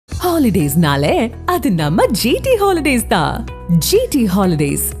Holidays-nale, adu namma GT Holidays da. GT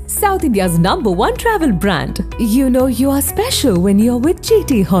Holidays, South India's #1 travel brand. You know you are special when you're with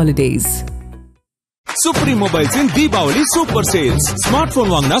GT Holidays. Supreme Mobiles in Deepavali Super Sales. Smartphone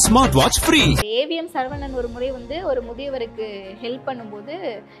வாங்குனா smart watch free. AVM Saravanan ஒரு முறை வந்து ஒரு முதியவருக்கு help பண்ணும்போது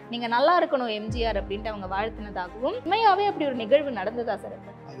நீங்க நல்லா இருக்கணும் எம்ஜிஆர் அப்படின்ட்டு அவங்க வாழ்த்தினதாகவும் உண்மையாவே அப்படி ஒரு நிகழ்வு நடந்ததா சார்?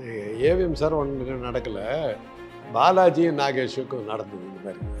 அது ஏவிஎம் சரவணனுக்கு நடக்கல, பாலாஜி நாகேஷுக்கும் நடந்தது. இந்த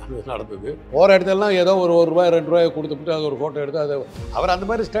மாதிரி அது நடந்தது. போகிற இடத்துலலாம் ஏதோ ஒரு ரூபாய் 2 ரூபாய் கொடுத்துட்டு அது ஒரு ஃபோட்டோ எடுத்து அதை அவர் அந்த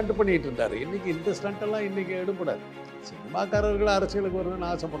மாதிரி ஸ்டண்ட் பண்ணிகிட்டு இருந்தார். இன்றைக்கி இந்த ஸ்டண்ட்டெல்லாம் இன்றைக்கி எடுப்படாது. சினிமாக்காரர்கள் அரசியலுக்கு வருதுன்னு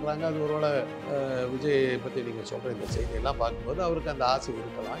ஆசைப்படுறாங்க. அது ஒருவேளை விஜய் பற்றி நீங்கள் சொல்கிற இந்த செய்தியெல்லாம் பார்க்கும்போது அவருக்கு அந்த ஆசை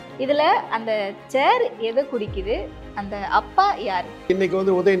இருக்கலாம். இதில் அந்த சேர் எதை குறிக்குது? அந்த அப்பா யார்? இன்றைக்கி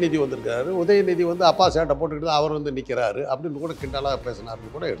வந்து உதயநிதி வந்திருக்காரு. உதயநிதி வந்து அப்பா சேட்டை போட்டுக்கிட்டு அவர் வந்து நிற்கிறாரு அப்படின்னு கூட கிண்டலாக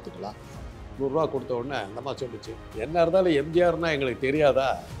பேசினார்னு கூட எடுத்துக்கலாம். 100 ரூபா கொடுத்த உடனே அந்தம்மா சொல்லிச்சு, என்ன இருந்தாலும் எம்ஜிஆர்னால் எங்களுக்கு தெரியாதா?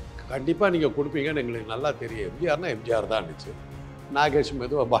 கண்டிப்பாக நீங்கள் கொடுப்பீங்கன்னு எங்களுக்கு நல்லா தெரியும். எம்ஜிஆர்னால் எம்ஜிஆர் தான் இருந்துச்சு. நாகேஷ்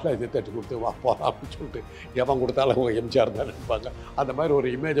மெதுவாக பாலாஜி தட்டி கொடுத்து வா போகலாம் அப்படின்னு சொல்லிட்டு எவன் கொடுத்தாலும் அவங்க எம்ஜிஆர் தான் நினைப்பாங்க. அந்த மாதிரி ஒரு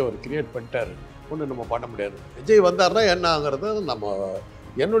இமேஜை அவர் கிரியேட் பண்ணிட்டார். ஒன்றும் நம்ம பண்ண முடியாது. விஜய் வந்தார்னா என்னங்கிறது நம்ம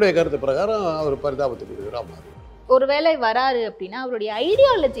என்னுடைய கருத்து பிரகாரம் அவர் பரிதாபத்துக்கு விடுகிறா மாதிரி. ஒரு வேளை வராரு அப்படின்னா அவருடைய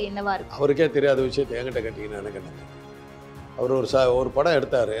ஐடியாலஜி என்னவா இருக்கும்? அவருக்கே தெரியாத விஷயத்தை என்கிட்ட கேட்டிங்கன்னா எனக்கு என்ன. அவர் ஒரு படம்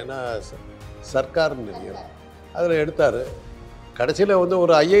எடுத்தார், ஏன்னா சர்க்கார்னு நினைக்கிறேன், அதில் எடுத்தார். கடைசியில் வந்து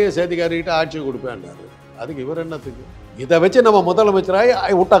ஒரு ஐஏஎஸ் அதிகாரிகிட்ட ஆட்சி கொடுப்பேன்னாரு. அதுக்கு இவர் என்னத்துக்கு? இதை வச்சு நம்ம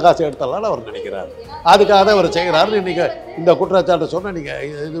முதலமைச்சராக விட்டா காசு எடுத்தாலும் அவர் நினைக்கிறார். அதுக்காக தான் அவர் செய்கிறாரு. இன்றைக்கி இந்த குற்றச்சாட்டை சொன்னால் நீங்கள்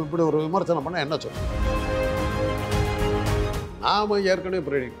இது இப்படி ஒரு விமர்சனம் பண்ணால் என்ன சொல்லுங்கள்? நாம் ஏற்கனவே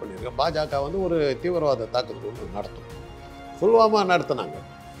ப்ரெடிக்ட் பண்ணியிருக்கோம். பாஜக வந்து ஒரு தீவிரவாத தாக்குதல் ஒன்று நடத்தும். புல்வாமா நடத்தினாங்க.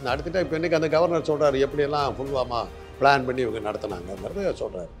 நடத்திட்டா இப்போ இன்றைக்கி அந்த கவர்னர் சொல்கிறார் எப்படியெல்லாம் புல்வாமா பிளான் பண்ணி இவங்க நடத்தினாங்கிறத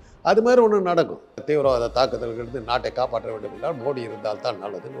சொல்கிறார். அது மாதிரி ஒன்று நடக்கும். தீவிரவாத தாக்குதல்கிறது நாட்டை காப்பாற்ற வேண்டும் என்றால் மோடி இருந்தால் தான்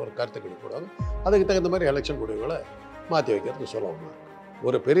நல்லதுன்னு ஒரு கருத்து கொடுக்கூடாது. அதுக்கு தகுந்த மாதிரி எலெக்ஷன் முடிவுகளை மாற்றி வைக்கிறது சொல்லணும்.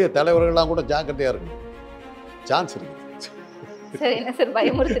 ஒரு பெரிய தலைவர்கள்லாம் கூட ஜாக்கிரதையாக இருக்கணும். சான்ஸ் இருக்குது,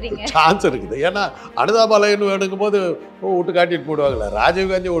 சான்ஸ் இருக்குது. ஏன்னா அனுதாபாலயன்னு எடுக்கும்போது விட்டு காட்டிட்டு போடுவாங்கல்ல,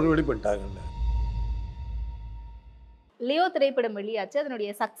 ராஜீவ்காந்தி ஒரு வெளி பண்ணிட்டாங்கல்ல. லியோ திரைப்படம் வெளியாச்சு. அதனுடைய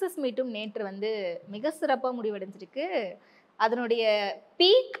சக்ஸஸ் மீட்டும் நேற்று வந்து மிக சிறப்பாக முடிவடைஞ்சிருக்கு. அதனுடைய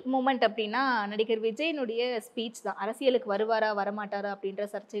பீக் மூமெண்ட் அப்படின்னா நடிகர் விஜயனுடைய ஸ்பீச் தான். அரசியலுக்கு வருவாரா வரமாட்டாரா அப்படின்ற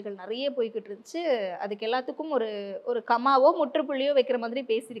சர்ச்சைகள் நிறைய போய்கிட்டு இருந்துச்சு. அதுக்கு எல்லாத்துக்கும் ஒரு கமாவோ முற்றுப்புள்ளியோ வைக்கிற மாதிரி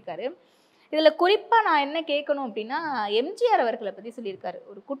பேசியிருக்காரு. இதில் குறிப்பாக நான் என்ன கேட்கணும் அப்படின்னா, எம்ஜிஆர் அவர்களை பற்றி சொல்லியிருக்காரு.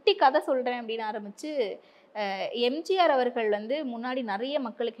 ஒரு குட்டி கதை சொல்கிறேன் அப்படின்னு ஆரம்பித்து எம்ஜிஆர் அவர்கள் வந்து முன்னாடி நிறைய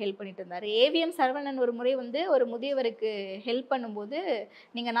மக்களுக்கு ஹெல்ப் பண்ணிட்டு இருந்தார். ஏவிஎம் சரவணன் ஒரு முறை வந்து ஒரு முதியவருக்கு ஹெல்ப் பண்ணும்போது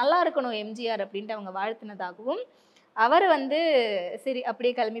நீங்கள் நல்லா இருக்கணும் எம்ஜிஆர் அப்படின்ட்டு அவங்க வாழ்த்தினதாகவும் அவர் வந்து சரி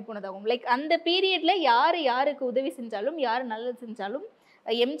அப்படியே கிளம்பி போனதாகவும், லைக் அந்த பீரியடில் யாருக்கு உதவி செஞ்சாலும் யார் நல்லது செஞ்சாலும்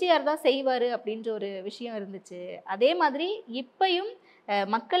எம்ஜிஆர் தான் செய்வார் அப்படின்ற ஒரு விஷயம் இருந்துச்சு. அதே மாதிரி இப்பையும்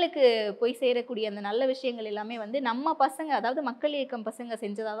மக்களுக்கு போய் சேரக்கூடிய அந்த நல்ல விஷயங்கள் எல்லாமே வந்து நம்ம பசங்க, அதாவது மக்கள் இயக்கம் பசங்க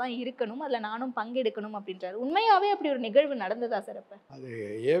செஞ்சதாக தான் இருக்கணும், அதில் நானும் பங்கெடுக்கணும் அப்படின்றாரு. உண்மையாகவே அப்படி ஒரு நிகழ்வு நடந்ததா சார்? அப்போ அது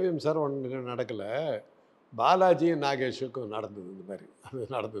ஏவிஎம் சரவணனுக்கு நடக்கலை, பாலாஜி நாகேஷுக்கும் நடந்தது. இந்த மாதிரி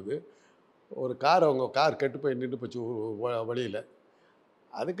அது நடந்தது. ஒரு அவங்க கார் கெட்டு போய் நின்று போச்சு வழியில்.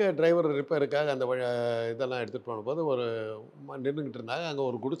 அதுக்கு டிரைவர் ரிப்பேருக்காக அந்த இதெல்லாம் எடுத்துகிட்டு போனபோது ஒரு நின்றுக்கிட்டு இருந்தாங்க. அங்கே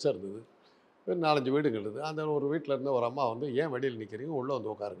ஒரு குடிசை இருந்தது, 4-5 வீடுகள் இருந்தது. அந்த ஒரு வீட்டில் இருந்த ஒரு அம்மா வந்து ஏன் வெளியில் நிற்கிறீங்க, உள்ளே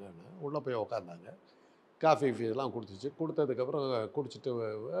வந்து உட்காருங்கன்னு. உள்ளே போய் உட்காந்தாங்க. காஃபி ஃபீஸ்லாம் கொடுத்துச்சு. கொடுத்ததுக்கப்புறம் குடிச்சிட்டு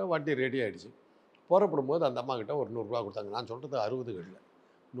வண்டி ரெடி ஆகிடுச்சு. புறப்படும்போது அந்த அம்மா கிட்ட ஒரு 100 ரூபா கொடுத்தாங்க. நான் சொல்கிறது 60களில்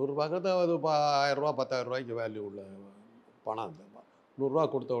 100 ரூபாங்கிறது அது 1000 ரூபா 10,000 ரூபாய்க்கு வேல்யூ உள்ள பணம். அந்த 100 ரூபா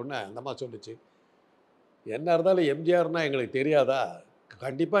கொடுத்த உடனே அந்த அம்மா சொல்லிச்சு, என்ன இருந்தாலும் எம்ஜிஆர்னால் எங்களுக்கு தெரியாதா?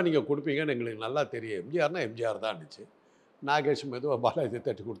 கண்டிப்பாக நீங்கள் கொடுப்பீங்கன்னு எங்களுக்கு நல்லா தெரியும். எம்ஜிஆர்னால் எம்ஜிஆர் தான் இருந்துச்சு. நாகேஷ் மெதுவாக பாலாஜி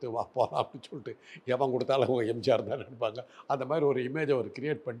தட்டி கொடுத்து வா போகலாம் அப்படின்னு சொல்லிட்டு எவன் கொடுத்தாலும் அவங்க எம்ஜிஆர் தான் நினைப்பாங்க. அந்த மாதிரி ஒரு இமேஜை அவர்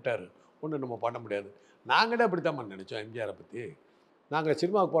கிரியேட் பண்ணிட்டார். ஒன்றும் நம்ம பண்ண முடியாது. நாங்களே அப்படி தான் நினச்சோம் எம்ஜிஆரை பற்றி. நாங்கள்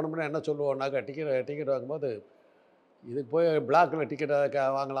சினிமாவுக்கு போனோம்னா என்ன சொல்லுவோம்னாக்கா, டிக்கெட் வாங்கும்போது இதுக்கு போய் பிளாக்கில் டிக்கெட்டை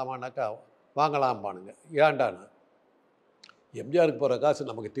வாங்கலாமான்னாக்கா வாங்கலாம்பானுங்க. ஏன்டான்னு, எம்ஜிஆருக்கு போகிற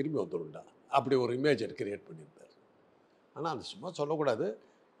காசு நமக்கு திரும்பி வந்துடும்டா, அப்படி ஒரு இமேஜை கிரியேட் பண்ணியிருந்தார். ஆனால் அது சும்மா சொல்லக்கூடாது.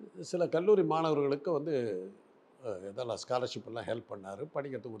 சில கல்லூரி மாணவர்களுக்கு வந்து இதெல்லாம் ஸ்காலர்ஷிப்பெல்லாம் ஹெல்ப் பண்ணார்,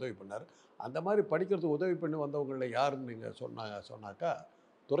 படிக்கிறதுக்கு உதவி பண்ணார். அந்த மாதிரி படிக்கிறதுக்கு உதவி பண்ணி வந்தவங்களில் யாருன்னு நீங்கள் சொன்னாக்கா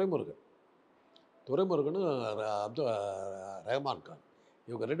துரைமுருகனும் ரஹ்மான் கான்,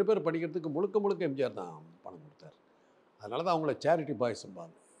 இவங்க 2 பேர் படிக்கிறதுக்கு முழுக்க எம்ஜிஆர் தான் பணம் கொடுத்தார். அதனால தான் அவங்கள சேரிட்டி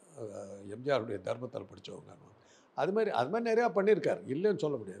பாய்ஸும்பாங்க, எம்ஜிஆருடைய தர்மத்தில் படித்தவங்க. அது மாதிரி நிறையா பண்ணியிருக்கார், இல்லைன்னு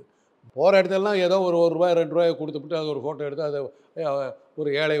சொல்ல முடியாது. போகிற இடத்துலலாம் ஏதோ ஒரு ரூபாய் 2 ரூபாய் கொடுத்துட்டு அது ஒரு ஃபோட்டோ எடுத்து அதை ஒரு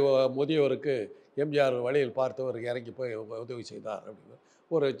ஏழை முதியவருக்கு எம்ஜிஆர் வழியில் பார்த்தவர் இறங்கி போய் உதவி செய்தார் அப்படின்னு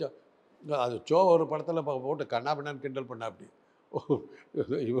ஒரு அது ஒரு படத்தில் போட்டு கண்ணாபின்னான்னு கிண்டல் பண்ணா அப்படி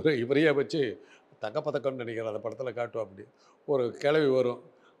இவரையே வச்சு தங்கப்பதக்கம்னு நினைக்கிறேன் அந்த படத்தில் காட்டும் அப்படி ஒரு கிளவி வரும்,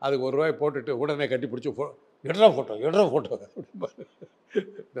 அதுக்கு ₹1 போட்டுட்டு உடனே கட்டி பிடிச்சி எடுற ஃபோட்டோ அப்படிம்பாரு.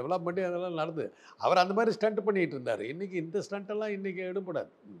 டெவலப் பண்ணி அதெல்லாம் நடந்து அவர் அந்த மாதிரி ஸ்டண்ட் பண்ணிகிட்டு இருந்தார். இன்றைக்கி இந்த ஸ்டண்ட்டெல்லாம் இன்றைக்கி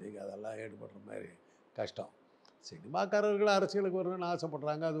எடுபடாது. இன்றைக்கி அதெல்லாம் ஈடுபடுற மாதிரி கஷ்டம். சினிமாக்காரர்கள் அரசியலுக்கு வரணும்னு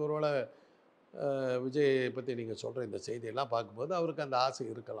ஆசைப்படுறாங்க. அது ஒருவேளை விஜய் பற்றி நீங்கள் சொல்கிற இந்த செய்தியெல்லாம் பார்க்கும்போது அவருக்கு அந்த ஆசை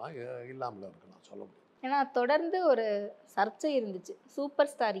இருக்கலாம், இல்லாமல் இருக்கலாம், சொல்ல முடியும். ஏன்னா தொடர்ந்து ஒரு சர்ச்சை இருந்துச்சு, சூப்பர்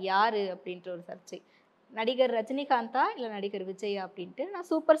ஸ்டார் யார் அப்படின்ற ஒரு சர்ச்சை. நடிகர் ரஜினிகாந்தா இல்லை நடிகர் விஜயா அப்படின்ட்டு. நான்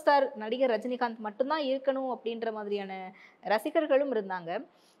சூப்பர் ஸ்டார் நடிகர் ரஜினிகாந்த் மட்டும்தான் இருக்கணும் அப்படின்ற மாதிரியான ரசிகர்களும் இருந்தாங்க.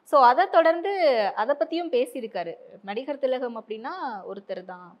 ஸோ அதை தொடர்ந்து அதை பற்றியும் பேசியிருக்காரு. நடிகர் திலகம் அப்படின்னா ஒருத்தர்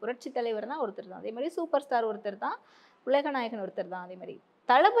தான், புரட்சி தலைவர்னா ஒருத்தர் தான், அதே மாதிரி சூப்பர் ஸ்டார் ஒருத்தர் தான், உலகநாயகன் ஒருத்தர் தான், அதே மாதிரி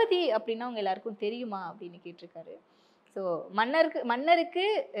தளபதி அப்படின்னா அவங்க எல்லாருக்கும் தெரியுமா அப்படின்னு கேட்டிருக்காரு. ஸோ மன்னர்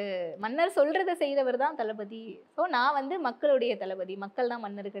சொல்றதை செய்தவர் தான் தளபதி. ஸோ நான் வந்து மக்களுடைய தளபதி, மக்கள் தான்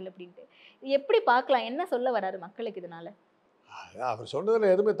மன்னர்கள் அப்படின்ட்டு. இது எப்படி பார்க்கலாம், என்ன சொல்ல வராரு மக்களுக்கு இதனால? அவர்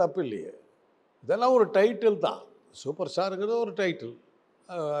சொன்னதில் எதுவுமே தப்பு இல்லையே. இதெல்லாம் ஒரு டைட்டில் தான். சூப்பர் ஸ்டாருங்கிறது ஒரு டைட்டில்.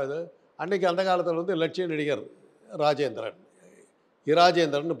 அது அன்னைக்கு அந்த காலத்தில் வந்து லட்சிய நடிகர் ராஜேந்திரன்,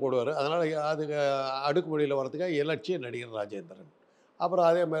 இராஜேந்திரன் போடுவார். அதனால் அதுக்கு அடுக்குமொழியில் வரதுக்காக இலட்சிய நடிகர் ராஜேந்திரன். அப்புறம்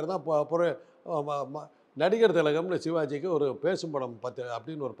அதே மாதிரி தான் நடிகர் திலகம்னு சிவாஜிக்கு ஒரு பேசும் படம்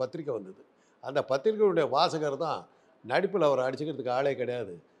அப்படின்னு ஒரு பத்திரிக்கை வந்தது. அந்த பத்திரிக்கையுடைய வாசகர் தான் நடிப்பில் அவரை அடிச்சுக்கிறதுக்கு ஆளே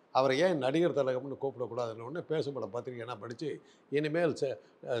கிடையாது, அவரை ஏன் நடிகர் திலகம்னு கூப்பிடக்கூடாதுன்னு ஒன்று பேசும் படம் பத்திரிக்கைலாம் படித்து இனிமேல்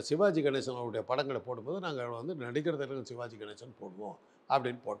சிவாஜி கணேசன் அவருடைய படங்களை போடும்போது நாங்கள் வந்து நடிகர் திலகம் சிவாஜி கணேசன் போடுவோம்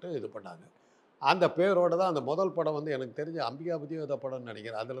அப்படின்னு போட்டு இது பண்ணாங்க. அந்த பேரோடு தான் அந்த முதல் படம் வந்து எனக்கு தெரிஞ்ச அம்பிகாபதி ஏதோ படம்னு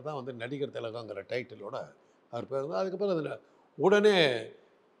நினைக்கிறேன். அதில் தான் வந்து நடிகர் திலகங்கிற டைட்டிலோட அவர் பேர் வந்து. அதுக்கப்புறம் அதில் உடனே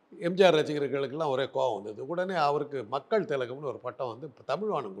எம்ஜிஆர் ரசிகர்களுக்கெல்லாம் ஒரே கோவம் வந்தது. உடனே அவருக்கு மக்கள் திலகம்னு ஒரு பட்டம் வந்து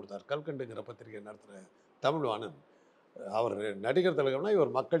தமிழ்வாணன் கொடுத்தார். கல்கண்டுங்கிற பத்திரிகை நடத்துகிற தமிழ்வாணன் அவர் நடிகர் திலகம்னா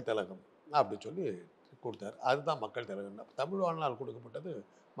இவர் மக்கள் திலகம் அப்படி சொல்லி கொடுத்தார். அதுதான் மக்கள் திலகம். தமிழ்வாணனால் கொடுக்கப்பட்டது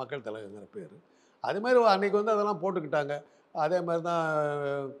மக்கள் திலகங்கிற பேர். அதே மாதிரி அன்றைக்கி வந்து அதெல்லாம் போட்டுக்கிட்டாங்க. அதே மாதிரி தான்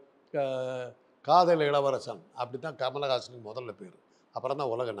காதல் இளவரசன் அப்படி தான் கமலஹாசனுக்கு முதல்ல பேர். அப்புறம்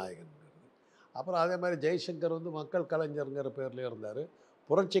தான் உலக நாயகன் பேர். அப்புறம் அதே மாதிரி ஜெய்சங்கர் வந்து மக்கள் கலைஞருங்கிற பேர்லேயே இருந்தார்.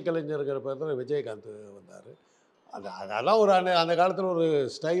 புரட்சி கலைஞருங்கிற பேர் தான் விஜயகாந்த் வந்தார். அதெல்லாம் ஒரு அந்த காலத்தில் ஒரு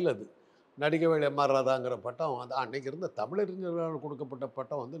ஸ்டைல். அது நடிகவேள் எம்ஆர் ராதாங்கிற பட்டம் வந்து அன்றைக்கி இருந்த தமிழறிஞர்களால் கொடுக்கப்பட்ட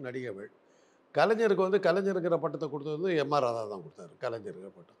பட்டம் வந்து நடிகவேள். கலைஞருக்கு வந்து கலைஞருங்கிற பட்டத்தை கொடுத்தது வந்து எம்ஆர் ராதா தான் கொடுத்தாரு,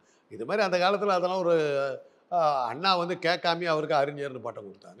 கலைஞருங்கிற பட்டம். இது மாதிரி அந்த காலத்தில் அதெல்லாம் ஒரு அண்ணா வந்து கேட்காமே அவருக்கு அறிஞர்னு பட்டம்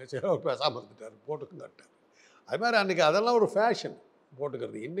கொடுத்தாங்க. சரி, அவர் பேசாமல் இருந்துட்டார், போட்டுக்குங்கட்டார். அது மாதிரி அன்றைக்கி அதெல்லாம் ஒரு ஃபேஷன்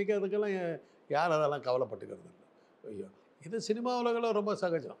போட்டுக்கிறது. இன்றைக்கி அதுக்கெல்லாம் யார் அதெல்லாம் கவலைப்பட்டுக்கிறது இல்லை. ஐயோ, இது சினிமா உலகில் ரொம்ப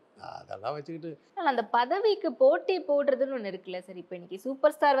சகஜம். அதெல்லாம் வச்சுக்கிட்டு அந்த பதவிக்கு போட்டி போடுறதுன்னு ஒன்று இருக்குல்ல சார். இப்போ இன்னைக்கு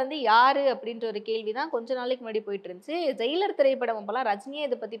சூப்பர் ஸ்டார் வந்து யாரு அப்படின்ற ஒரு கேள்வி தான் கொஞ்ச நாளைக்கு முன்னாடி போயிட்டு இருந்துச்சு. ஜெயிலர் திரைப்படம் அப்போலாம் ரஜினியே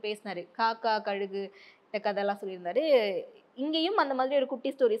இதை பற்றி பேசினாரு. காக்கா கழுகு இந்த கதையெல்லாம் சொல்லியிருந்தாரு. இங்கேயும் அந்த மாதிரி ஒரு குட்டி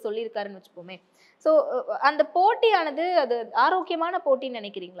ஸ்டோரி சொல்லியிருக்காருன்னு வச்சுப்போமே. ஸோ அந்த போட்டியானது அது ஆரோக்கியமான போட்டின்னு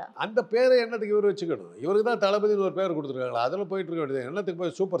நினைக்கிறீங்களா? அந்த பேரை என்னத்துக்கு இவர் வச்சுக்கணும்? இவருக்கு தான் தளபதினு ஒரு பேர் கொடுத்துருக்காங்களா, அதில் போயிட்டு இருக்க வேண்டியது. என்னத்துக்கு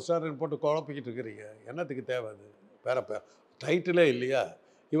போய் சூப்பர் ஸ்டார்னு போட்டு குழப்பிக்கிட்டு இருக்கிறீங்க? என்னத்துக்கு தேவை அது? பேர் டைட்டிலே இல்லையா?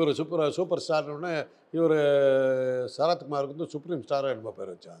 இவர் சூப்பர் ஸ்டார்னு இவர் சரத்குமாருக்கு வந்து சுப்ரீம் ஸ்டாராக என்னமோ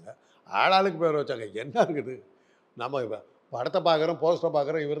பேர் வச்சாங்க. ஆளாளுக்கு பேர் வச்சாங்க. என்ன இருக்குது? நம்ம இப்போ படத்தை பார்க்குறோம், போஸ்டரை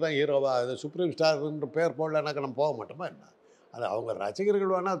பார்க்குறோம், இவர் தான் ஹீரோவா, அது சுப்ரீம் ஸ்டார்ன்ற பேர் போடலனாக்க நம்ம போக மாட்டோமா என்ன? அது அவங்க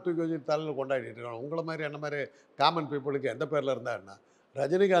ரசிகர்கள் வேணால் தூக்கி வச்சு தலையில் கொண்டாடிட்டு இருக்காங்க. உங்களை மாதிரி என்ன மாதிரி காமன் பீப்புளுக்கு எந்த பேரில் இருந்தால் என்ன?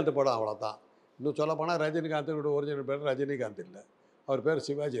 ரஜினிகாந்த் படம் அவ்வளோதான். இன்னும் சொல்லப்போனால் ரஜினிகாந்தோட ஒரிஜினல் பேர் ரஜினிகாந்த் இல்லை, அவர் பேர்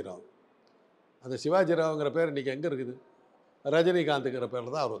சிவாஜி ராவ். அந்த சிவாஜி ராவுங்கிற பேர் இன்றைக்கி எங்கே இருக்குது? ரஜினிகாந்துங்கிற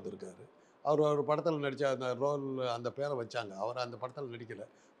பேரில் தான் அவர் வந்திருக்காரு. அவர் ஒரு படத்தில் நடித்த அந்த ரோல், அந்த பேரை வச்சாங்க. அவர் அந்த படத்தில் நடிக்கலை.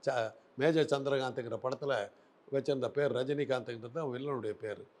 மேஜர் சந்திரகாந்துங்கிற படத்தில் வச்சிருந்த பேர் ரஜினிகாந்துங்கிறது தான் வில்லனுடைய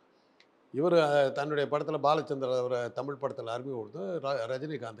பேர். இவர் தன்னுடைய படத்தில் பாலச்சந்திர அவரை தமிழ் படத்தில் அறிமுகப்படுத்து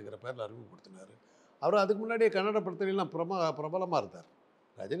ரஜினிகாந்துங்கிற பேரில் அறிமுகப்படுத்தினார். அவர் அதுக்கு முன்னாடியே கன்னட படத்துலாம் பிரபலமாக இருந்தார்.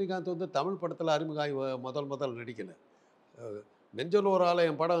 ரஜினிகாந்த் வந்து தமிழ் படத்தில் அறிமுகமாகி முதல் நடிக்கலை. நெஞ்சல் ஒரு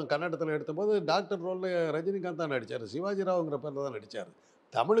ஆலயம் படம் கன்னடத்தில் எடுத்தபோது டாக்டர் ரோலில் ரஜினிகாந்த் தான் நடித்தார். சிவாஜி ராவுங்கிற பேரில் தான் நடித்தார்.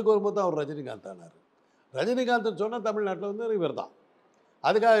 தமிழுக்கு வரும்போது தான் அவர் ரஜினிகாந்த் ஆனார். ரஜினிகாந்த்னு சொன்னால் தமிழ்நாட்டில் வந்து இவர் தான்.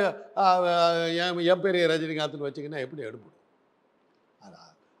 அதுக்காக என் பெரிய ரஜினிகாந்த்னு வச்சிங்கன்னா எப்படி எடுப்படும்?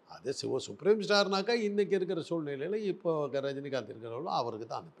 அது சுப்ரீம் ஸ்டார்னாக்கா இன்றைக்கி இருக்கிற சூழ்நிலையில் இப்போ ரஜினிகாந்த் இருக்கிறவங்களும் அவருக்கு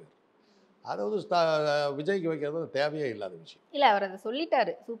தான் அந்த பேர். அதை வந்து விஜய்க்கு வைக்கிறது தேவையே இல்லாத விஷயம் இல்லை. அவர் அதை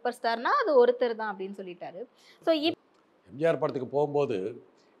சொல்லிட்டாரு, சூப்பர் ஸ்டார்னா அது ஒருத்தர் தான் அப்படின்னு சொல்லிட்டாரு. ஸோ எம்ஜிஆர் படத்துக்கு போகும்போது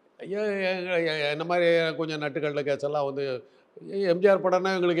என்ன மாதிரி கொஞ்சம் நட்டுக்கடலை கேஸெல்லாம் வந்து எம்ஜிஆர்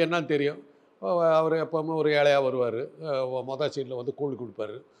படம்னா எங்களுக்கு என்னன்னு தெரியும். அவர் எப்போவுமே ஒரு ஏழையாக வருவார். மொதல் சீட்டில் வந்து கூழ்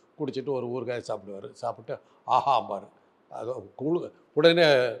குடிப்பார். குடிச்சிட்டு ஒரு ஊறுகாய் சாப்பிடுவார். சாப்பிட்டு ஆஹாம்பார். அது கூழ் உடனே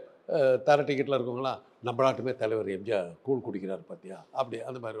தர டிக்கெட்டில் இருக்கவங்களாம் நம்ம நாட்டுமே தலைவர் எம்ஜிஆர் கூழ் குடிக்கிறார் பார்த்தியா அப்படி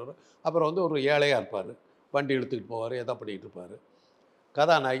அந்த மாதிரி வரும். அப்புறம் வந்து ஒரு ஏழையாக இருப்பார். வண்டி இழுத்துக்கிட்டு போவார். எதை பண்ணிக்கிட்டு இருப்பார்.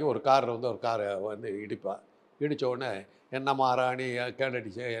 கதாநாயகி ஒரு காரில் வந்து ஒரு காரை வந்து இடிப்பாள். இடித்த உடனே என்னம்மா ராணி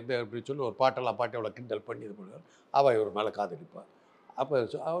கேடடிச்சு எந்த அப்படின்னு சொல்லி ஒரு பாட்டெல்லாம் பாட்டி அவளை கிண்டல் பண்ணி இது பண்ணுவார். அவள் இவர் மேலே காதடிப்பாள். அப்போ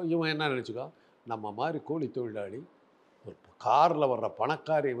இவன் என்ன நினச்சிக்கோ, நம்ம மாதிரி கூலி தொழிலாளி ஒரு காரில் வர்ற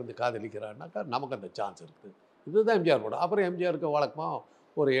பணக்காரி வந்து காதலிக்கிறான்னாக்கா நமக்கு அந்த சான்ஸ் இருக்குது. இதுதான் எம்ஜிஆர் படம். அப்புறம் எம்ஜிஆருக்கு வழக்கமாக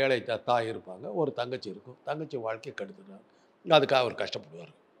ஒரு ஏழை தாய் இருப்பாங்க, ஒரு தங்கச்சி இருக்கும். தங்கச்சி வாழ்க்கையை கெடுத்துட்டார். அதுக்காக அவர்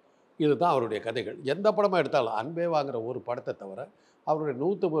கஷ்டப்படுவார். இதுதான் அவருடைய கதைகள். எந்த படமாக எடுத்தாலும் அன்பே வாங்குகிற ஒரு படத்தை தவிர அவருடைய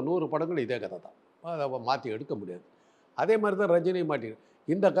 100 படங்கள் இதே கதை தான். அதை மாற்றி எடுக்க முடியாது. அதே மாதிரி தான் ரஜினி மாட்டி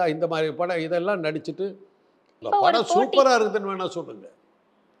இந்த மாதிரி படம் இதெல்லாம் நடிச்சுட்டு படம் சூப்பராக இருக்குதுன்னு வேணால் சொல்லுங்கள்,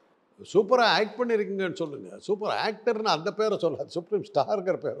 சூப்பராக ஆக்ட் பண்ணியிருக்கீங்கன்னு சொல்லுங்கள். சூப்பர் ஆக்டர்னு அந்த பேரை சொல்லாது, சுப்ரீம்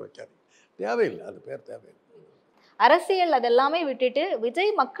ஸ்டாருங்கிற பேர் வைக்காது. தேவையில்லை, அந்த பேர் தேவையில்லை. அரசியல் அதெல்லாமே விட்டுட்டு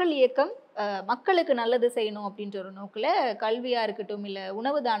விஜய் மக்கள் இயக்கம் மக்களுக்கு நல்லது செய்யணும் அப்படின்ற ஒரு நோக்கில் கல்வியாக இருக்கட்டும், இல்லை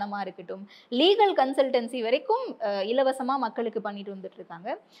உணவு தானமாக இருக்கட்டும், லீகல் கன்சல்டன்சி வரைக்கும் இலவசமாக மக்களுக்கு பண்ணிட்டு வந்துட்டு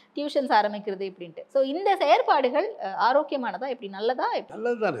இருக்காங்க. டியூஷன்ஸ் ஆரம்பிக்கிறது இப்படின்ட்டு. ஸோ இந்த செயற்பாடுகள் ஆரோக்கியமானதா, எப்படி நல்லதா?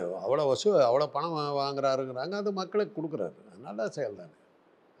 நல்லது தானே. அவ்வளோ பணம் வாங்குறாருங்கிறாங்க, அது மக்களுக்கு கொடுக்குறாரு. நல்ல செயல் தானே.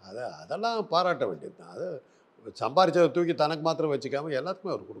 அதெல்லாம் பாராட்ட வேண்டியது தான். அது சம்பாரிச்சதை தூக்கி தனக்கு மாத்திரம் வச்சுக்காமல்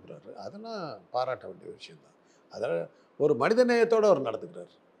எல்லாத்துக்குமே அவர் கொடுக்குறாரு. அதெல்லாம் பாராட்ட வேண்டிய விஷயம் தான். அதில் ஒரு மனித நேயத்தோடு அவர்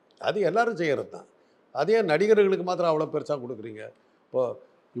நடந்துக்கிறார். அது எல்லோரும் செய்கிறது தான். அதே நடிகர்களுக்கு மாத்திரம் அவ்வளோ பெருசாக கொடுக்குறீங்க. இப்போது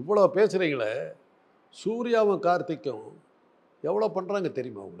இவ்வளோ பேசுகிறீங்களே, சூர்யாவும் கார்த்திக்கும் எவ்வளோ பண்ணுறாங்க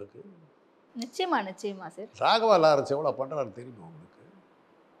தெரியுமா உங்களுக்கு? நிச்சயமா சார். ராகவா லாரன்ஸ் எவ்வளோ பண்ணுறாரு தெரியுமா உங்களுக்கு?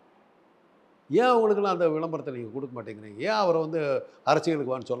 ஏன் அவங்களுக்குலாம் அந்த விளம்பரத்தை நீங்கள் கொடுக்க மாட்டேங்கிறீங்க? ஏன் அவரை வந்து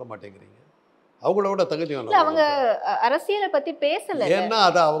அரசியலுக்கு வான்னு சொல்ல மாட்டேங்கிறீங்க? அவங்களோட தகுதி அவங்க அரசியலை பற்றி பேசல. ஏன்னா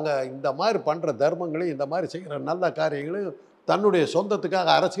அதை அவங்க இந்த மாதிரி பண்ணுற தர்மங்களையும் இந்த மாதிரி செய்கிற நல்ல காரியங்களையும் தன்னுடைய சொந்தத்துக்காக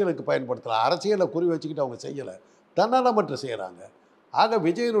அரசியலுக்கு பயன்படுத்தலாம். அரசியலை குறி வச்சுக்கிட்டு அவங்க செய்யலை, தன்னால் மட்டும் செய்கிறாங்க. ஆக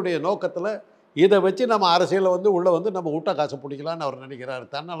விஜயனுடைய நோக்கத்தில் இதை வச்சு நம்ம அரசியலை வந்து உள்ளே வந்து நம்ம ஊட்ட காசை பிடிக்கலான்னு அவர் நினைக்கிறார்,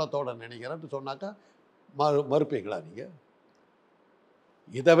 தன்னலத்தோடு நினைக்கிறான்னு சொன்னாக்கா மறுப்பீங்களா நீங்கள்?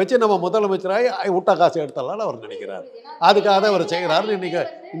 இதை வச்சு நம்ம முதலமைச்சராகி ஊட்ட காசை எடுத்தலான்னு அவர் நினைக்கிறார். அதுக்காக அவர் செய்கிறாருன்னு இன்றைக்கி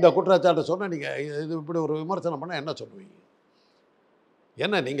இந்த குற்றச்சாட்டை சொன்னால் நீங்கள் இது இப்படி ஒரு விமர்சனம் பண்ணால் என்ன சொல்லுவீங்க?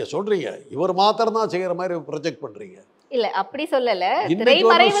 என்ன நீங்கள் சொல்கிறீங்க இவர் மாத்திரம் தான் செய்கிற மாதிரி ப்ரொஜெக்ட் பண்ணுறீங்க? இல்ல அப்படி சொல்லல.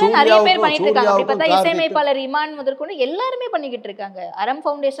 திரைமறைவுல நிறைய பேர் பண்ணிட்டு இருக்காங்க. அப்படி பார்த்தா இசையமைப்பாளர் இமான் முதற்கொண்டு எல்லாருமே பண்ணிக்கிட்டு இருக்காங்க. அறம்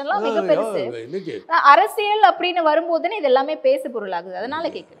ஃபவுண்டேஷன்லாம் மிக பெருசு. அரசியல் அப்படின்னு வரும்போதுன்னு இது எல்லாமே பேசு பொருள் ஆகுது. அதனால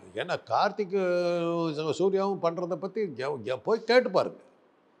கேட்குறேன். ஏன்னா கார்த்திக் சூர்யாவும் பண்ணுறதை பற்றி போய் கேட்டு பாருங்க.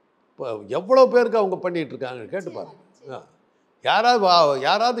 இப்போ எவ்வளோ பேருக்கு அவங்க பண்ணிகிட்டு இருக்காங்க கேட்டு பாருங்க.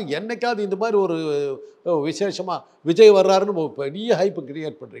 யாராவது என்னைக்காவது இந்த மாதிரி ஒரு விசேஷமாக விஜய் வர்றாருன்னு பெரிய ஹைப்பு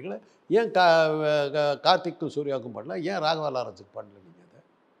கிரியேட் பண்ணுறீங்களே, ஏன் கார்த்திக்கும் சூர்யாவுக்கும் பண்ணல, ஏன் ராகவா லாரன்ஸுக்கு பண்ணல? நீங்கள் அதை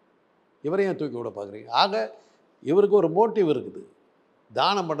இவரையும் தூக்கி விட பார்க்குறீங்க. ஆக இவருக்கு ஒரு மோட்டிவ் இருக்குது.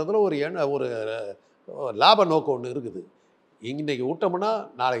 தானம் பண்ணுறதுல ஒரு லாப நோக்கம் ஒன்று இருக்குது. இன்றைக்கி விட்டோம்னா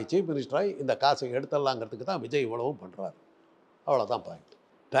நாளைக்கு சீஃப் மினிஸ்டராக இந்த காசை எடுத்துடலாங்கிறதுக்கு தான் விஜய் இவ்வளவும் பண்ணுறாரு. அவ்வளோதான் பாயிண்ட்.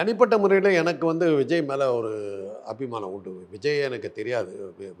 தனிப்பட்ட முறையில் எனக்கு வந்து விஜய் மேலே ஒரு அபிமானம் உண்டு. விஜய் எனக்கு தெரியாது,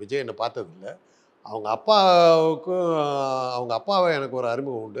 விஜய் என்னை பார்த்ததில்லை. அவங்க அப்பாவை எனக்கு ஒரு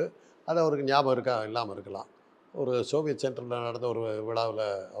அறிமுகம் உண்டு. அது அவருக்கு ஞாபகம் இல்லாமல் இருக்கலாம். ஒரு சோவியத் சென்டரில் நடந்த ஒரு விழாவில்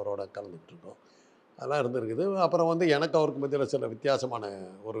அவரோட கலந்துக்கிட்டு இருக்கோம். அதெல்லாம் இருந்திருக்குது. அப்புறம் வந்து எனக்கு அவருக்கு மத்தியில் சில வித்தியாசமான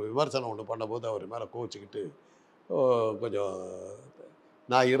ஒரு விமர்சனம் ஒன்று பண்ணும்போது அவர் மேலே கோச்சிக்கிட்டு கொஞ்சம்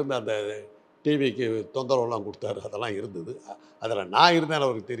நான் இருந்த அந்த டிவிக்கு தொந்தரவுலாம் கொடுத்தாரு. அதெல்லாம் இருந்தது. அதில் நான் இருந்தேன்னு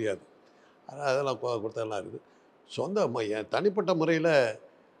அவருக்கு தெரியாது. அதெல்லாம் கொடுத்ததெல்லாம் இருக்குது. என் தனிப்பட்ட முறையில்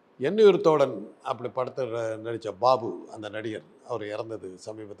எண்ணுயிர் தோழன் அப்படி படத்தில் நடித்த பாபு அந்த நடிகர் அவர் இறந்தது,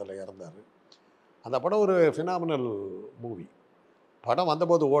 சமீபத்தில் இறந்தார். அந்த படம் ஒரு ஃபினாமினல் மூவி. படம்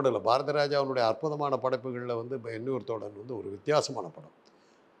வந்தபோது ஓடலை. பாரதி ராஜாவுடைய அற்புதமான படைப்புகளில் வந்து எண்ணுயிர் தோழன் வந்து ஒரு வித்தியாசமான படம்.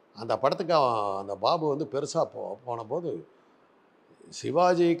 அந்த படத்துக்கு அந்த பாபு வந்து பெருசாக போனபோது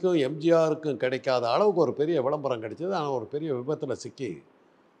சிவாஜிக்கும் எம்ஜிஆருக்கும் கிடைக்காத அளவுக்கு ஒரு பெரிய விளம்பரம் கிடைச்சது. ஆனால் ஒரு பெரிய விபத்தில் சிக்கி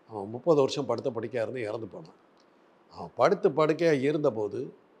அவன் 30 வருஷம் படுத்த படுக்கையாக இருந்து இறந்து போனான். அவன் படுத்து படுக்கையாக இருந்தபோது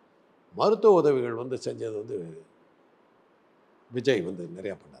மருத்துவ உதவிகள் வந்து செஞ்சது வந்து விஜய் வந்து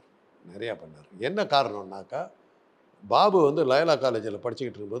நிறையா பண்ணார். என்ன காரணம்னாக்கா, பாபு வந்து லயோலா காலேஜில்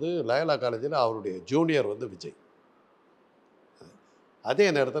படிச்சுக்கிட்டு இருக்கும்போது லயோலா காலேஜில் அவருடைய ஜூனியர் வந்து விஜய். அதே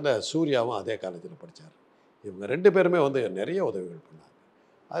நேரத்தில் சூர்யாவும் அதே காலேஜில் படித்தார். இவங்க 2 பேருமே வந்து நிறைய உதவிகள் பண்ணாங்க.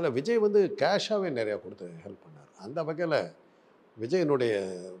 அதில் விஜய் வந்து கேஷாகவே நிறையா கொடுத்து ஹெல்ப் பண்ணார். அந்த வகையில் விஜயனுடைய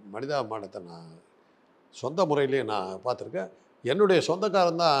மனிதாபிமானத்தை நான் சொந்த முறையிலேயே நான் பார்த்துருக்கேன். என்னுடைய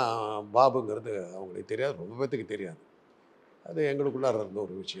சொந்தக்காரன் தான் பாபுங்கிறது அவங்களுக்கு தெரியாது, ரொம்ப பேத்துக்கு தெரியாது. அது எங்களுக்குள்ளார இருந்த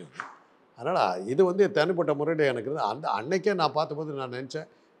ஒரு விஷயம். அதனால் இது வந்து தனிப்பட்ட முறையில் எனக்கு அந்த அன்னைக்கே நான் பார்த்தபோது நான் நினச்சேன்,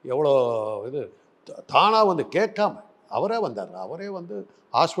 எவ்வளோ இது தானாக வந்து கேட்காம அவரே வந்தார். அவரே வந்து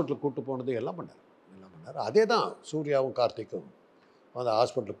ஹாஸ்பிட்டலுக்கு கூப்பிட்டு போனது எல்லாம் பண்ணார். அதே தான் சூர்யாவும் கார்த்திக்கும் வந்து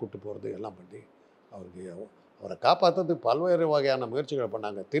ஹாஸ்பிட்டலுக்கு கூப்பிட்டு போகிறது எல்லாம் பண்ணி அவருக்கு அவரை காப்பாற்றுறதுக்கு பல்வேறு வகையான முயற்சிகளை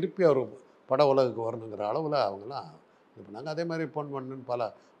பண்ணாங்க. திருப்பி அவர் பட உலகுக்கு வரணுங்கிற அளவில் அவங்களாம் இது பண்ணாங்க. அதே மாதிரி பொன் மன்னன்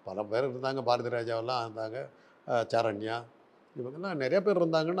பல பேர் இருந்தாங்க. பாரதி ராஜாவெல்லாம் இருந்தாங்க, சரண்யா, இவங்கெல்லாம் நிறைய பேர்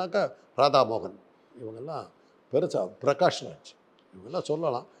இருந்தாங்கன்னாக்கா, ராதாமோகன், இவங்கெல்லாம் பெருசாக, பிரகாஷ் ராஜ், இவங்கெல்லாம்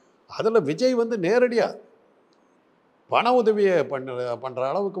சொல்லலாம். அதில் விஜய் வந்து நேரடியாக பண உதவியை பண்ணுற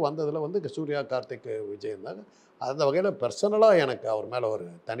அளவுக்கு வந்ததில் வந்து சூர்யா, கார்த்திக், விஜய் இருந்தாங்க. அந்த வகையில் பர்சனலாக எனக்கு அவர் மேலே ஒரு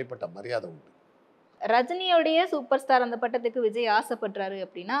தனிப்பட்ட மரியாதை உண்டு. ரஜினியோடைய சூப்பர் ஸ்டார் அந்த பட்டத்துக்கு விஜய் ஆசைப்படுறாரு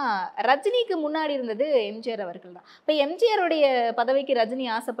அப்படின்னா, ரஜினிக்கு முன்னாடி இருந்தது எம்ஜிஆர் அவர்கள் தான். இப்போ எம்ஜிஆருடைய பதவிக்கு ரஜினி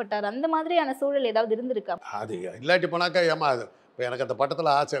ஆசைப்பட்டார், அந்த மாதிரியான சூழல் ஏதாவது இருந்திருக்கா? அது இல்லாட்டி போனாக்கா ஏமா அது இப்போ எனக்கு அந்த பட்டத்தில்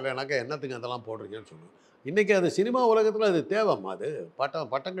ஆசை இல்லைனாக்கா என்னத்துக்கு அதெல்லாம் போடுறீங்கன்னு சொல்லுவேன். இன்றைக்கி அது சினிமா உலகத்தில் அது தேவைம்மா, அது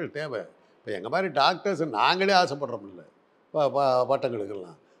பட்டங்கள் தேவை. இப்போ எங்கள் மாதிரி டாக்டர்ஸ் நாங்களே ஆசைப்படுறோம்ல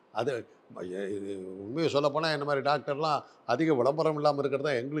பட்டங்களுக்கெல்லாம். அது இது உண்மையை சொல்லப்போனால் என்ன மாதிரி டாக்டர்லாம் அதிக விளம்பரம் இல்லாமல் இருக்கிறது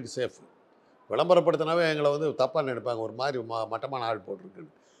தான் எங்களுக்கு சேஃபு. விளம்பரப்படுத்தினாவே எங்களை வந்து தப்பாக நினைப்பாங்க, ஒரு மாதிரி மட்டமான ஆள்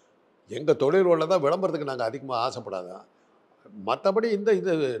போட்டிருக்குன்னு. எங்கள் தொழில் உள்ளதான் விளம்பரத்துக்கு நாங்கள் அதிகமாக ஆசைப்படாதான். மற்றபடி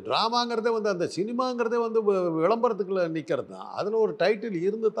இது ட்ராமாங்கிறதே வந்து அந்த சினிமாங்கிறதே வந்து விளம்பரத்துக்குள்ள நிற்கிறது தான். அதில் ஒரு டைட்டில்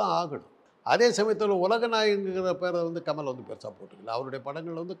இருந்து தான் ஆகணும். அதே சமயத்தில் உலக நாயகங்கிற பேரை வந்து கமல் வந்து பெருசாக போட்டுக்கல. அவருடைய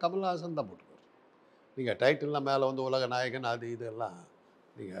படங்களில் வந்து கமல்ஹாசன் தான் போட்டுக்குவார். நீங்கள் டைட்டில்லாம் மேலே வந்து உலக நாயகன் அது இதெல்லாம்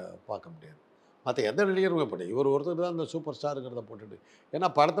நீங்கள் பார்க்க முடியாது. மற்ற எந்த நடிகரும் இப்படி இவர் ஒருத்தர் தான் அந்த சூப்பர் ஸ்டாருங்கிறத போட்டுட்டு, ஏன்னா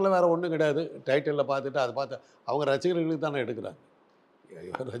படத்தில் வேறு ஒன்றும் கிடையாது. டைட்டிலில் பார்த்துட்டு அதை பார்த்து அவங்க ரசிகர்களுக்கு தானே எடுக்கிறாங்க.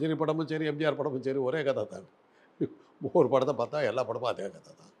 ரஜினி படமும் சரி, எம்ஜிஆர் படமும் சரி, ஒரே கதை தான். ஒரு படத்தை பார்த்தா எல்லா படமும் அதே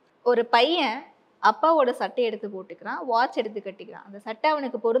கதை தான். ஒரு பையன் அப்பாவோட சட்டை எடுத்து போட்டுக்கிறான், வாட்ச் எடுத்து கட்டிக்கிறான். அந்த சட்டை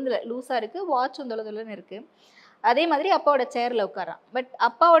அவனுக்கு பொருந்தல, லூஸாக இருக்குது, வாட்சும் தொலைன்னு இருக்குது. அதே மாதிரி அப்பாவோட சேரில் உட்காரான். பட்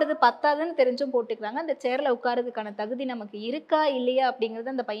அப்பாவோடது பத்தாதுன்னு தெரிஞ்சும் போட்டுக்கிறாங்க. அந்த சேரில் உட்காரதுக்கான தகுதி நமக்கு இருக்கா இல்லையா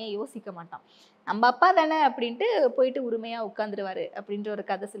அப்படிங்கிறத அந்த பையன் யோசிக்க மாட்டான். நம்ம அப்பா தானே அப்படின்ட்டு போயிட்டு உரிமையாக உட்காந்துருவாரு அப்படின்ற ஒரு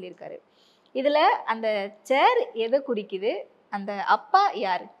கதை சொல்லியிருக்காரு. இதில் அந்த சேர் எதை குறிக்குது? அந்த அப்பா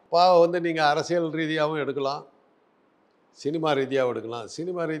யார்? அப்பா வந்து நீங்கள் அரசியல் ரீதியாகவும் எடுக்கலாம், சினிமா ரீதியாகவும் எடுக்கலாம்.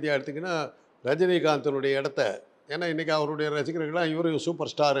 சினிமா ரீதியாக எடுத்திங்கன்னா ரஜினிகாந்தனுடைய இடத்த, ஏன்னா இன்றைக்கி அவருடைய ரசிகர்கள்லாம் இவர்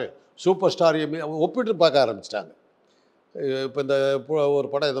சூப்பர் ஸ்டார் ஒப்பிட்டு பார்க்க ஆரம்பிச்சிட்டாங்க. இப்போ இந்த ஒரு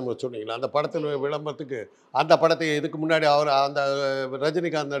படம் நம்ம சொன்னீங்களா, அந்த படத்தின் விளம்பரத்துக்கு அந்த படத்தை இதுக்கு முன்னாடி அவர் அந்த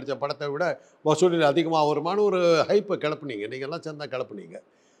ரஜினிகாந்த் நடித்த படத்தை விட வசூலில் அதிகமாக வருமானு ஒரு ஹைப்பை கிளப்புனீங்க, நீங்கள்லாம் சேர்ந்தா கிளப்புனீங்க.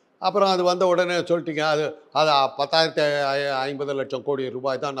 அப்புறம் அது வந்த உடனே சொல்லிட்டீங்க, அது 10,050 லட்சம் கோடி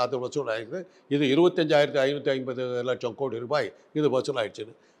ரூபாய் தான் அது வசூலாகிடுது, இது 25,550 லட்சம் கோடி ரூபாய் இது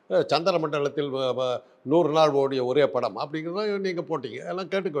வசூலாகிடுச்சுன்னு. சந்திர மண்டலத்தில் 100 நாள் ஓடிய ஒரே படம் அப்படிங்கிறத நீங்கள் போட்டிங்க. எல்லாம்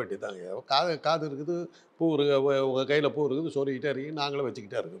கேட்டுக்க வேண்டியதாங்க. காது இருக்குது, பூ இருக்குது, உங்கள் கையில் பூ இருக்குது, சொல்லிக்கிட்டே இருக்கீங்க, நாங்களும்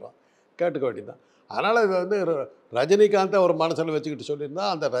வச்சுக்கிட்டே இருக்கிறோம், கேட்டுக்க வேண்டியதுதான். அதனால் இது வந்து ரஜினிகாந்தை அவர் மனசில் வச்சுக்கிட்டு சொல்லியிருந்தா,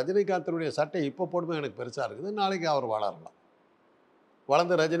 அந்த ரஜினிகாந்தனுடைய சட்டை இப்போ போடுமே எனக்கு பெருசாக இருக்குது, நாளைக்கு அவர் வளரலாம்.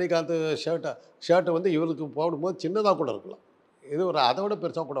 வளர்ந்து ரஜினிகாந்த் ஷர்ட்டை வந்து இவருக்கு போடும்போது சின்னதாக கூட இருக்கலாம், இது ஒரு அதை விட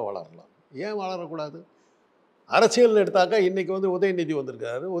பெருசாக கூட வளரலாம். ஏன் வளரக்கூடாது? அரசியல் எடுத்தாக்கா இன்றைக்கி வந்து உதயநிதி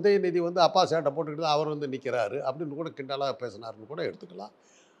வந்திருக்காரு, உதயநிதி வந்து அப்பா சேட்டை போட்டுக்கிட்டு தான் அவர் வந்து நிற்கிறாரு அப்படின்னு கூட கிண்டலாக பேசினாருன்னு கூட எடுத்துக்கலாம்.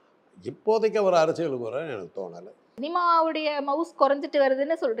 இப்போதைக்கு அவர் அரசியலுக்கு வர எனக்கு தோணலை. சினிமாவுடைய மவுஸ் குறைஞ்சிட்டு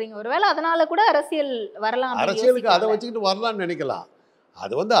வருதுன்னு சொல்கிறீங்க, ஒருவேளை அதனால கூட அரசியல் வரலாம். அரசியலுக்கு அதை வச்சுக்கிட்டு வரலான்னு நினைக்கலாம்.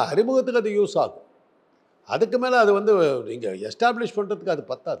 அது வந்து அறிமுகத்துக்கு அது யூஸ் ஆகும். அதுக்கு மேலே அது வந்து நீங்கள் எஸ்டாப்ளிஷ் பண்ணுறதுக்கு அது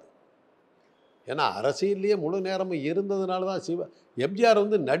பத்தாது. ஏன்னா அரசியல்லையே முழு நேரமும் இருந்ததுனால தான் எம்ஜிஆர்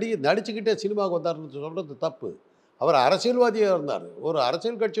வந்து நடிச்சுக்கிட்டே சினிமாவுக்கு வந்தார்னு சொல்கிறது தப்பு. அவர் அரசியல்வாதியாக இருந்தார், ஒரு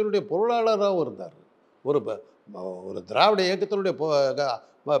அரசியல் கட்சியினுடைய பொருளாளராகவும் இருந்தார், ஒரு திராவிட இயக்கத்தினுடைய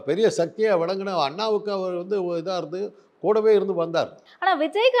பெரிய சக்தியாக விளங்கின அண்ணாவுக்கு அவர் வந்து இதாக இருந்து கூடவே இருந்து வந்தார். ஆனால்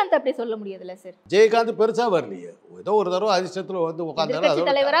விஜயகாந்த் அப்படி சொல்ல முடியாதுல்ல சார். விஜயகாந்த் பெருசாக வரலையே, ஏதோ ஒரு தடவை அதிர்ஷ்டத்தில் வந்து உட்காந்தாரு,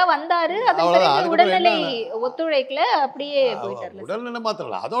 தலைவராக வந்தார், உடல்நிலை ஒத்துழைக்கல, அப்படியே போயிட்டார். உடல்நிலை மாத்திரம்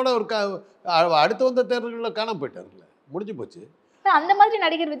இல்லை, அதோட ஒரு அடுத்து வந்த தேர்தல்களில் காணாம போயிட்டார்ல, முடிஞ்சு போச்சு. அந்த மாதிரி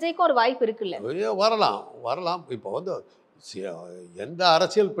நடிகர் விஜய்க்கும் ஒரு வாய்ப்பு இருக்குல்ல? வரலாம். இப்போ வந்து எந்த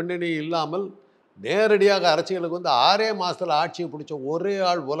அரசியல் பின்னணி இல்லாமல் நேரடியாக அரசியலுக்கு வந்து 6 மாதத்தில் ஆட்சியை பிடிச்ச ஒரே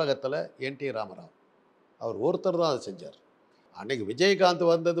ஆள் உலகத்தில் என்டி ராமராவ், அவர் ஒருத்தர் தான் அதை செஞ்சார். அன்றைக்கி விஜயகாந்த்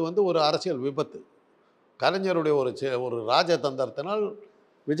வந்தது வந்து ஒரு அரசியல் விபத்து. கலைஞருடைய ஒரு ராஜதந்திரத்தினால்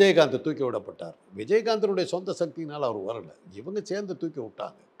விஜயகாந்த் தூக்கி விடப்பட்டார். விஜயகாந்தனுடைய சொந்த சக்தினால் அவர் வரலை, இவங்க சேர்ந்து தூக்கி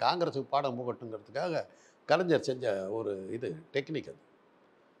விட்டாங்க. காங்கிரஸுக்கு பாடம் புகட்டுங்கிறதுக்காக கலைஞர் செஞ்ச ஒரு டெக்னிக்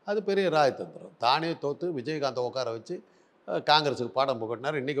அது பெரிய ராஜதந்திரம். தானே தோற்று விஜயகாந்தை உட்கார வச்சு காங்கிரஸுக்கு பாடம்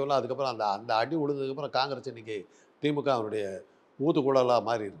புகட்டினார். இன்றைக்கி வரலாம் அதுக்கப்புறம் அந்த அந்த அடி விழுந்ததுக்கப்புறம் காங்கிரஸ் இன்றைக்கி திமுக அவருடைய ஊதுகுழலாக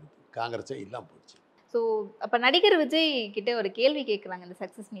மாறி இருக்குது. காங்கிரஸே இல்லாமல் போச்சு. ஸோ அப்போ நடிகர் விஜய் கிட்ட ஒரு கேள்வி கேட்குறாங்க இந்த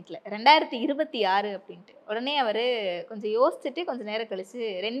சக்ஸஸ் மீட்டில் 2026 அப்படின்ட்டு. உடனே அவர் கொஞ்சம் யோசிச்சுட்டு கொஞ்சம் நேரம் கழிச்சு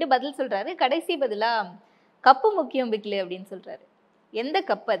 2 பதில் சொல்கிறாரு. கடைசி பதிலாக கப்பு முக்கியம் பிக்லு அப்படின்னு சொல்கிறாரு. எந்த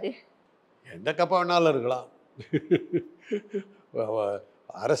கப் அது? எந்த கப்பாக வேணாலும் இருக்கலாம்.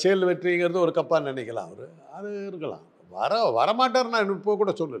 அரசியல் வெற்றிங்கிறது ஒரு கப்பாக நினைக்கலாம் அவர். அது இருக்கலாம். வரமாட்டார் நான் இப்போ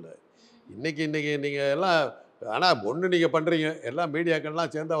கூட சொல்லலை. இன்றைக்கி நீங்கள் எல்லாம் ஆனால் ஒன்று நீங்கள் பண்ணுறீங்க, எல்லாம்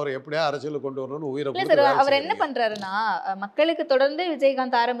மீடியாக்கள்லாம் சேர்ந்து அவரை எப்படியா அரசியலுக்கு கொண்டு வரணும்னு உயிரை. அவர் என்ன பண்ணுறாருன்னா, மக்களுக்கு தொடர்ந்து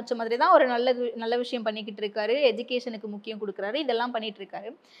விஜயகாந்த் ஆரம்பித்த மாதிரி தான் ஒரு நல்ல விஷயம் பண்ணிக்கிட்டு இருக்காரு. எஜுகேஷனுக்கு முக்கியம் கொடுக்குறாரு. இதெல்லாம் பண்ணிட்டு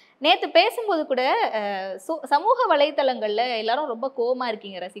இருக்காரு. நேற்று பேசும்போது கூட சமூக வலைத்தளங்களில் எல்லாரும் ரொம்ப கோவமா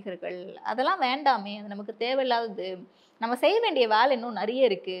இருக்கீங்க ரசிகர்கள், அதெல்லாம் வேண்டாமே, அது நமக்கு தேவையில்லாதது, நம்ம செய்ய வேண்டிய வேலை இன்னும் நிறைய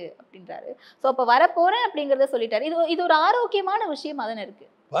இருக்கு அப்படின்றாரு. ஸோ அப்போ வரப்போறேன் அப்படிங்கிறத சொல்லிட்டாரு. இது ஒரு ஆரோக்கியமான விஷயமா தானே இருக்கு.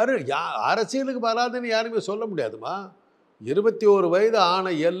 அரசியலுக்கு வராதுன்னு யாருமே சொல்ல முடியாதுமா. 21 வயது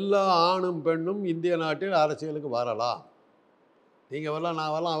ஆன எல்லா ஆணும் பெண்ணும் இந்திய நாட்டில் அரசியலுக்கு வரலாம். நீங்கள் வரலாம்,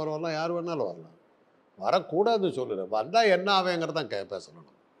 நான் வரலாம், அவர் வரலாம், யார் வேணாலும் வரலாம். வரக்கூடாதுன்னு சொல்லுறேன். வந்தால் என்ன ஆவேங்கிறதான் பேசணும்.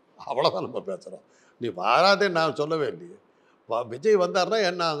 அவ்வளோதான் நம்ம பேசுகிறோம். நீ வராதே நான் சொல்லவே இல்லையே. விஜய் வந்தார்னா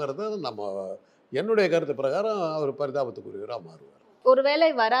என்ன ஆங்கிறது என்னுடைய கருத்து பிரகாரம் அவர் பரிதாபத்துக்குரியவராக மாறுவார். ஒருவேளை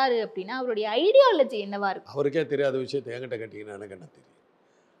வராரு அப்படின்னா அவருடைய ஐடியாலஜி என்னவா இருக்கும்? அவருக்கே தெரியாத விஷயத்தை என்கிட்ட கேட்டிங்கன்னா எனக்கு என்ன தெரியும்.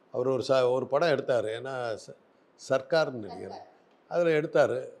 அவர் ஒரு படம் எடுத்தார். ஏன்னா சர்க்கார்னு நினைக்கிறேன். அதில்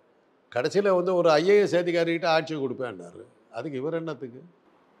எடுத்தார். கடைசியில் ஒரு ஐஏஎஸ் அதிகாரிகிட்ட ஆட்சி கொடுப்பேன்னாரு. அதுக்கு இவர் என்னத்துக்கு?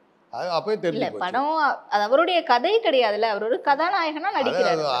 அப்போ தெரியல. படம் அது அவருடைய கதை கிடையாதுல்ல, அவர் ஒரு கதாநாயகனா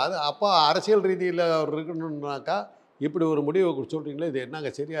நடிக்கிறாரு. அது அப்போ அரசியல் ரீதியில் அவர் இருக்கணும்னாக்கா இப்படி ஒரு முடிவை சொல்கிறீங்களே, இது என்னங்க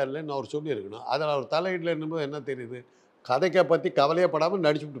சரியா இல்லைன்னு அவர் சொல்லியிருக்கணும். அதில் அவர் தலையீட்டில் என்னும்போது என்ன தெரியுது, கதைக்கை பற்றி கவலையப்படாமல்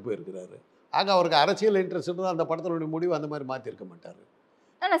நடிச்சுட்டு போயிருக்கிறாரு. ஆக அவருக்கு அரசியல் இன்ட்ரெஸ்ட் இருந்தால் அந்த படத்தினுடைய முடிவு அந்த மாதிரி மாற்றிருக்க மாட்டார்.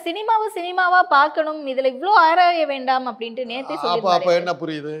 ஆனால் சினிமாவா பார்க்கணும், இதில் இவ்வளோ ஆராய வேண்டாம் அப்படின்ட்டு நேற்றே சொல்லி. அப்போ என்ன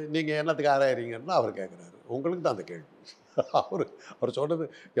புரியுது, நீங்கள் என்னத்துக்கு ஆராயிறீங்கன்னு அவர் கேட்குறாரு. உங்களுக்கு தான் அந்த கேள்வி. அவர் சொல்கிறது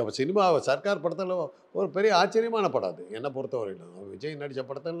இப்போ சினிமாவை சர்க்கார் படத்தில் ஒரு பெரிய ஆச்சரியமான படம் அது. என்னை பொறுத்தவரையிலும் விஜய் நடித்த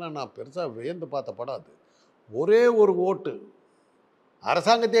படத்திலாம் நான் பெருசாக வியந்து பார்த்த படம் அது. ஒரே ஒரு ஓட்டு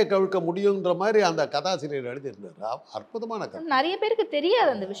அரசாங்கத்தையே கவிழ்க்க முடியுன்ற மாதிரி அந்த கதாசிரியர் எழுதியிருந்தார். அற்புதமான கதை. நிறைய பேருக்கு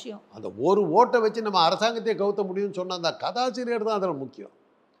தெரியாது அந்த விஷயம். அந்த ஒரு ஓட்டை வச்சு நம்ம அரசாங்கத்தையே கவுத்த முடியும்னு சொன்ன அந்த கதாசிரியர் தான் அதில் முக்கியம்.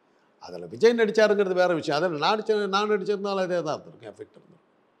 அதில் விஜய் நடித்தாருங்கிறது வேறு விஷயம். அதில் நான் நடிச்சிருந்தாலும் அதே தான் இருந்திருக்கேன், எஃபெக்ட் இருந்திருக்கும்.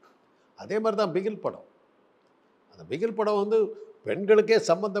 அதே மாதிரி தான் பிகில் படம். அந்த பிகில் படம் பெண்களுக்கே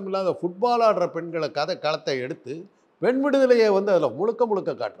சம்பந்தம் இல்லாத ஃபுட்பால் ஆடுற பெண்களை களத்தை எடுத்து பெண் விடுதலையை அதில்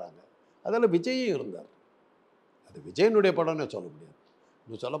முழுக்க காட்டுறாங்க. அதில் விஜயும் இருந்தார். அது விஜயனுடைய படம்னே சொல்ல முடியாது.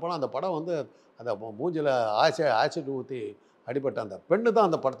 இன்னும் சொல்லப்போனால் அந்த படம் அந்த மூஞ்சில் ஆசிட் ஊற்றி அடிபட்ட அந்த பெண்ணு தான்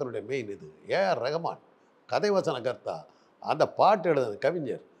அந்த படத்தினுடைய மெயின். இது ஏஆர் ரஹ்மான் கதை வசன கர்த்தா, அந்த பாட்டு எழுதுன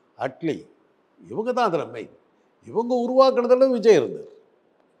கவிஞர் அட்லி, இவங்க தான் அதில் மெயின். இவங்க உருவாக்குனதுல விஜய் இருந்தார்.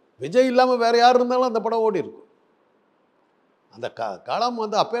 விஜய் இல்லாமல் வேறு யார் இருந்தாலும் அந்த படம் ஓடி இருக்கும். அந்த களம்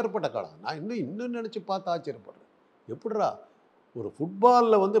அப்பேற்பட்ட களம். நான் இன்னும் நினச்சி பார்த்து ஆச்சரியப்படுறேன். எப்படிரா ஒரு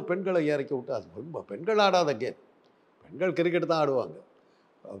ஃபுட்பாலில் பெண்களை இறக்கி விட்டு, அது பெண்கள் ஆடாத கேம். பெண்கள் கிரிக்கெட் தான் ஆடுவாங்க.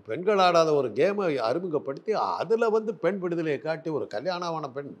 பெண்கள் ஆடாத ஒரு கேமை அறிமுகப்படுத்தி அதில் பெண் விடுதலையை காட்டி, ஒரு கல்யாணமான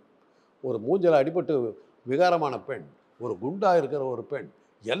பெண், ஒரு மூஞ்சல் அடிபட்டு விகாரமான பெண், ஒரு குண்டா இருக்கிற ஒரு பெண்,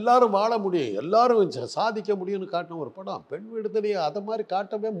 எல்லாரும் வாழ முடியும், எல்லாரும் சாதிக்க முடியும்னு காட்டின ஒரு படம். பெண் விடுதலையை அதை மாதிரி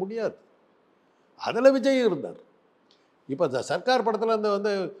காட்டவே முடியாது. அதில் விஜய் இருந்தார். இப்போ இந்த சர்க்கார் படத்தில்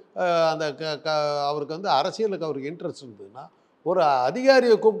அந்த அவருக்கு அரசியலுக்கு அவருக்கு இன்ட்ரெஸ்ட் இருந்ததுன்னா ஒரு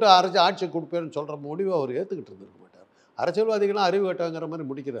அதிகாரியை கூப்பிட்டு ஆட்சி கொடுப்பேன்னு சொல்கிற முடிவை அவர் ஏற்றுக்கிட்டு இருந்திருக்க மாட்டார். அரசியல்வாதிகள்லாம் அறிவு கட்டங்கிற மாதிரி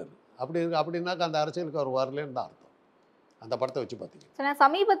முடிக்கிறாரு. அப்படின்னாக்கா அந்த அரசியலுக்கு அவர் வரலன்னு தான் அர்த்தம். அந்த படத்தை வச்சு பார்த்தீங்க.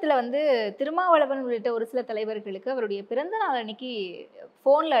 சமீபத்தில் திருமாவளவன் உள்ளிட்ட ஒரு சில தலைவர்களுக்கு அவருடைய பிறந்த நாள் அன்னைக்கு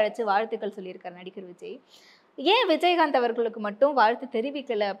ஃபோனில் அழைச்சி வாழ்த்துக்கள் சொல்லியிருக்கார் நடிகர் விஜய். ஏன் விஜயகாந்த் அவர்களுக்கு மட்டும் வாழ்த்து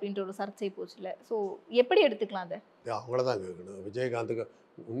தெரிவிக்கலை அப்படின்ற ஒரு சர்ச்சை போச்சுல. ஸோ எப்படி எடுத்துக்கலாம் அதை? அவங்களதான் கேட்கணும். விஜயகாந்துக்கு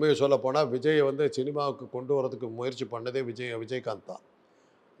உண்மையை சொல்ல போனால் விஜயை சினிமாவுக்கு கொண்டு வரதுக்கு முயற்சி பண்ணதே விஜயகாந்த் தான்.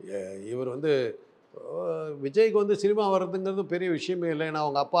 இவர் விஜய்க்கு சினிமா வர்றதுங்கிறது பெரிய விஷயமே இல்லை. ஏன்னா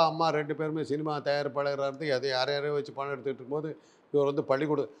அவங்க அப்பா அம்மா 2 பேருமே சினிமா தயாரிப்பாளராக அதை யாரையாரையும் வச்சு பணம் எடுத்துகிட்டு இருக்கும்போது இவர்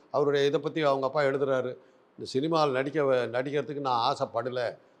பள்ளிக்கூடம் அவருடைய இதை பற்றி அவங்க அப்பா எழுதுறாரு. இந்த சினிமாவில் நடிக்கிறதுக்கு நான் ஆசைப்படலை,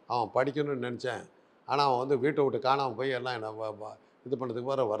 அவன் படிக்கணும்னு நினச்சேன், ஆனால் அவன் வீட்டை விட்டு காணாமல் போய் எல்லாம் என்னை இது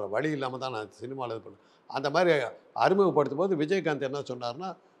பண்ணுறதுக்கு வர வழி இல்லாமல் தான் நான் சினிமாவில் இது பண்ணேன். அந்த மாதிரி அறிமுகப்படுத்தும் போது விஜயகாந்த் என்ன சொன்னார்னா,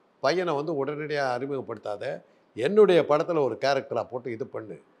 பையனை உடனடியாக அறிமுகப்படுத்தாத, என்னுடைய படத்தில் ஒரு கேரக்டராக போட்டு இது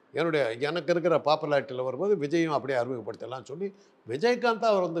பண்ணு, எனக்கு இருக்கிற பாப்புலாரிட்டியில் வரும்போது விஜயும் அப்படியே அறிமுகப்படுத்தலாம் சொல்லி விஜயகாந்த்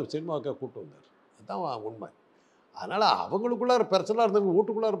அவர் சினிமாவுக்கு கூப்பிட்டு வந்தார். அதுதான் உண்மை. அதனால் அவங்களுக்குள்ளார பெர்சனலாக இருந்தவங்க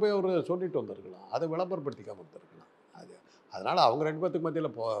வீட்டுக்குள்ளார போய் அவர் சொல்லிட்டு வந்திருக்கலாம். அதை விளம்பரப்படுத்திக்காமல் இருந்திருக்கலாம். அதனால் அவங்க 2 பேத்துக்கு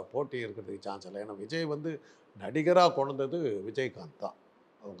மத்தியில் போட்டி இருக்கிறதுக்கு சான்ஸ் இல்லை. ஏன்னா விஜய் வந்து நடிகராக கொண்டது விஜயகாந்த் தான்.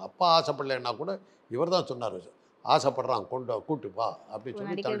 அவங்க அப்பா ஆசைப்படலைன்னா கூட இவர் தான் சொன்னார், ஆசைப்படுறான் கூட்டுப்பா அப்படின்னு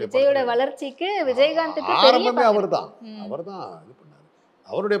சொல்லி விஜயோட வளர்ச்சிக்கு விஜயகாந்த் ஆரம்பமே அவர் தான் இது பண்ணார்.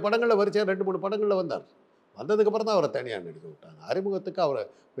 அவருடைய படங்களில் வரிசையாக 2-3 படங்களில் வந்ததுக்கப்புறம் தான் அவரை தனியாக நடிக்க விட்டாங்க. அறிமுகத்துக்கு அவர்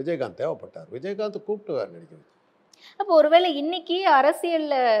விஜயகாந்த் தேவைப்பட்டார். விஜயகாந்த் கூப்பிட்டு நடிக்க வைத்தார். அப்போ ஒருவேளை இன்னைக்கு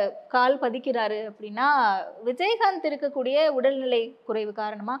அரசியல்ல கால் பதிக்கிறாரு அப்படின்னா விஜயகாந்த் இருக்கக்கூடிய உடல்நிலை குறைவு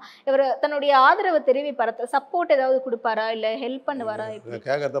காரணமா இவர் தன்னுடைய ஆதரவை தெரிவிப்பாரா, சப்போர்ட் ஏதாவது கொடுப்பாரா, இல்ல ஹெல்ப் பண்ணுவாரா?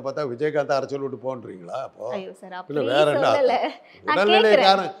 கேட்கறத பார்த்தா விஜயகாந்த் அரசியல் விட்டு போன்றீங்களா? அப்போ ஐயோ சார், இல்லை வேற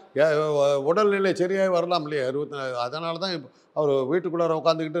என்ன உடல்நிலை சரியாகி வரலாம் இல்லையா? 24 அதனால தான் அவர் வீட்டுக்குள்ளார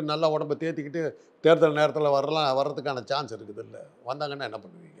உட்காந்துக்கிட்டு நல்லா உடம்பை தேத்திக்கிட்டு தேர்தல் நேரத்தில் வர்றதுக்கான சான்ஸ் இருக்குது. இல்லை வந்தாங்கன்னா என்ன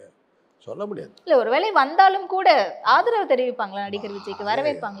பண்ணுவீங்க சொல்ல முடியாது. இல்லை ஒருவேளை வந்தாலும் கூட ஆதரவு தெரிவிப்பாங்களா நடிகர் விஜய்க்கு,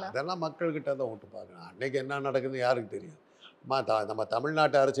 வரவேற்பாங்களா? அதெல்லாம் மக்கள்கிட்ட தான் ஓட்டு பார்க்கணும். அன்னைக்கு என்ன நடக்குதுன்னு யாருக்கு தெரியும்? நம்ம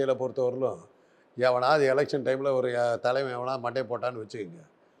தமிழ்நாட்டு அரசியலை பொறுத்தவரையிலும் எவனாவது எலெக்ஷன் டைமில் ஒரு தலைவன் எவனாவது மண்டை போட்டான்னு வச்சுக்கோங்க,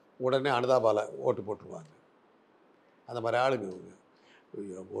 உடனே அனுதாபால ஓட்டு போட்டுருவாங்க. அந்த மாதிரி ஆளுங்க இவங்க.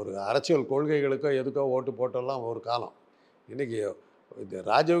 ஒரு அரசியல் கொள்கைகளுக்கோ எதுக்கோ ஓட்டு போட்டெல்லாம் ஒரு காலம். இன்றைக்கி இந்த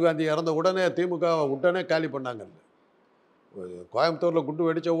ராஜீவ்காந்தி இறந்த உடனே திமுக உடனே காலி பண்ணாங்கல்ல. கோயம்புத்தூரில் குண்டு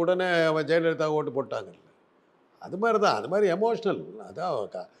வெடித்த உடனே அவன் ஜெயலலிதா ஓட்டு போட்டாங்கல்ல. அது மாதிரி தான், அது மாதிரி எமோஷ்னல். அதான்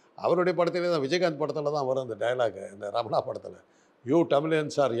அவருடைய படத்திலே தான், விஜயகாந்த் படத்தில் தான் வரும் அந்த டைலாக், இந்த ரமணா படத்தில், you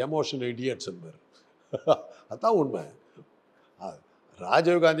Tamilians R emotional idiots என்பார். அதுதான் உண்மை.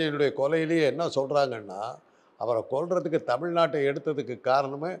 ராஜீவ்காந்தியினுடைய கொலையிலேயே என்ன சொல்கிறாங்கன்னா, அவரை கொல்றதுக்கு தமிழ்நாட்டை எடுத்ததுக்கு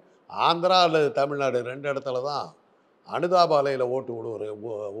காரணமே ஆந்திரா அல்லது தமிழ்நாடு 2 இடத்துல தான் அனுதாபாலையில் ஓட்டு விடுவார்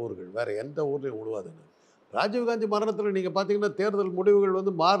ஊர்கள், வேறு எந்த ஊர்லேயும் விடுவாதுன்னு. ராஜீவ்காந்தி மரணத்தில் நீங்கள் பார்த்தீங்கன்னா தேர்தல் முடிவுகள்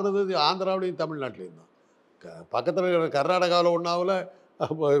வந்து மாறுறது ஆந்திராவிலையும் தமிழ்நாட்டிலையும் தான். பக்கத்தில் இருக்கிற கர்நாடகாவில் ஒன்றாவில்,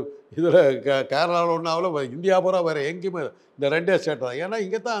 இதில் கேரளாவில் ஒன்றாவில், இந்தியா பூரா வேறு எங்கேயுமே இந்த 2 ஸ்டேட் தான். ஏன்னா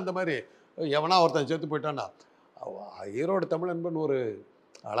இங்கே தான் அந்த மாதிரி எவனா ஒருத்தன் செத்து போயிட்டான்னா. ஈரோடு தமிழன்பன் ஒரு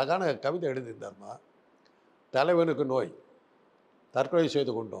அழகான கவிதை எழுதியிருந்தார்மா. தலைவனுக்கு நோய், தற்கொலை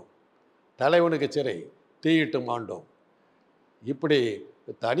செய்து கொண்டோம், தலைவனுக்கு சிறை, தீயிட்டு மாண்டோம். இப்படி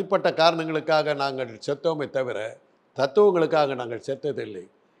தனிப்பட்ட காரணங்களுக்காக நாங்கள் செத்தோமே தவிர தத்துவங்களுக்காக நாங்கள் செத்ததில்லை.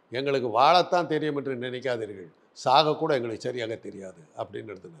 எங்களுக்கு வாழத்தான் தெரியும் என்று நினைக்காதீர்கள், சாகக்கூட எங்களுக்கு சரியாக தெரியாது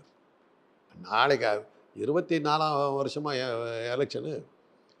அப்படின்னு எழுதினார். நாளைக்கு 24ஆம் வருஷமாக எலெக்ஷனு.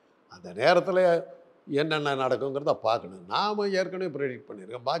 அந்த நேரத்தில் என்னென்ன நடக்குங்கிறத பார்க்கணும். நாம் ஏற்கனவே ப்ரெடிக்ட்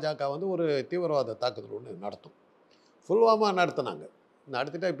பண்ணியிருக்கோம். பாஜக வந்து ஒரு தீவிரவாத தாக்குதல் ஒன்று நடத்தும். புல்வாமா நடத்தினாங்க.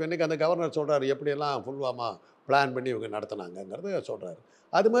 நடத்திட்டா இப்போ இன்றைக்கி அந்த கவர்னர் சொல்கிறார் எப்படியெல்லாம் புல்வாமா பிளான் பண்ணி இவங்க நடத்தினாங்கிறத சொல்கிறாரு.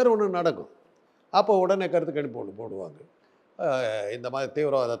 அது மாதிரி ஒன்று நடக்கும். அப்போ உடனே கருத்து கணிப்பு ஒன்று போடுவாங்க. இந்த மாதிரி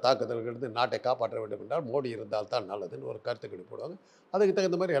தீவிரவாத தாக்குதல்கிறது நாட்டை காப்பாற்ற வேண்டும் என்றால் மோடி இருந்தால் தான் நல்லதுன்னு ஒரு கருத்து கணிப்பு போடுவாங்க. அதுக்கு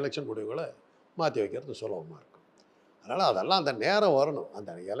தகுந்த மாதிரி எலெக்ஷன் முடிவுகளை மாற்றி வைக்கிறது சுலபமாக இருக்கும். அதனால் அதெல்லாம் அந்த நேரம் வரணும்.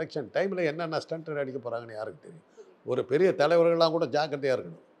 அந்த எலெக்ஷன் டைமில் என்னென்ன ஸ்டண்ட் அடிக்க போகிறாங்கன்னு யாருக்கு தெரியும்? ஒரு பெரிய தலைவர்கள்லாம் கூட ஜாக்கிரதையாக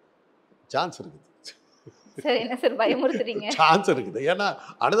இருக்கணும். சான்ஸ் இருக்குது. சான்ஸ் இருக்குது. ஏன்னா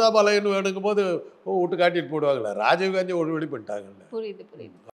அனுதாபாலயன்னு வேணுங்கும் போது விட்டு காட்டிட்டு போடுவாங்கல்ல. ராஜீவ்காந்தி ஒரு வெளி பண்ணிட்டாங்கல்ல. புரியுது.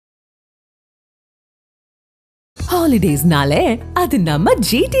 ஹாலிடேஸ்னாலே அது நம்ம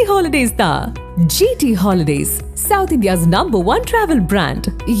ஜிடி ஹாலிடேஸ் தான். GT Holidays, South India's #1 travel brand.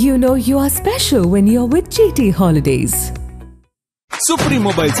 You know you are special when you're with GT Holidays. Supreme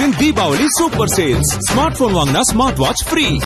Mobiles in Deepavali Super Sales. Smartphone வாங்கினா ஸ்மார்ட் வாட்ச் ஃப்ரீ.